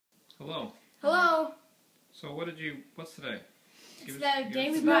Hello. Hello. So what's today? It's the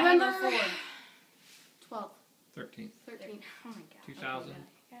day we us bought November Halo 4. 13th. 13. Oh my god. 2000.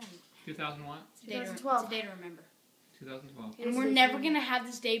 2000 what? It's a day to 2012. remember. 2012. And we're never going to have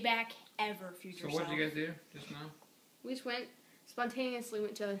this day back ever, future So what did you self. guys do just now? We just spontaneously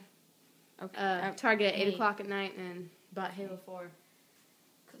went to Okay. Target at 8 Hey. o'clock at night and bought Halo 4.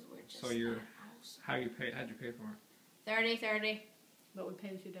 Because we're just So you're- at a house. How'd you pay for it? 30. But we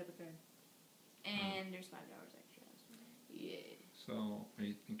paid with your debit card. And there's $5 extra. Yeah. So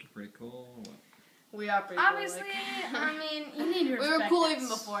you think you're pretty cool or what? We are pretty Obviously, cool. I mean, you need to We respect were cool us. even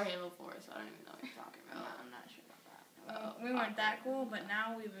before Halo 4, so I don't even know what you're talking No, about. I'm not sure about that. We weren't that cool, but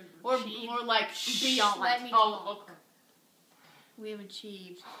now we've We're achieved. more like beyond. Let me Oh, talk. okay. We've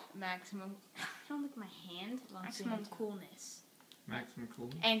achieved maximum. Don't look at my hand. Maximum coolness. Maximum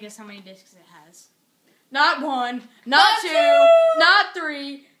cool? And guess how many discs it has? Not 1, not 2, not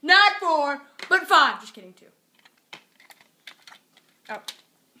 3, not 4, but 5. Just kidding, 2. Oh.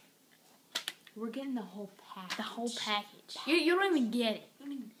 We're getting the whole package. The whole package. You don't even get it. You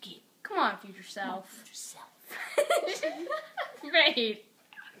don't even get it. Come on, future self. Future self. Right.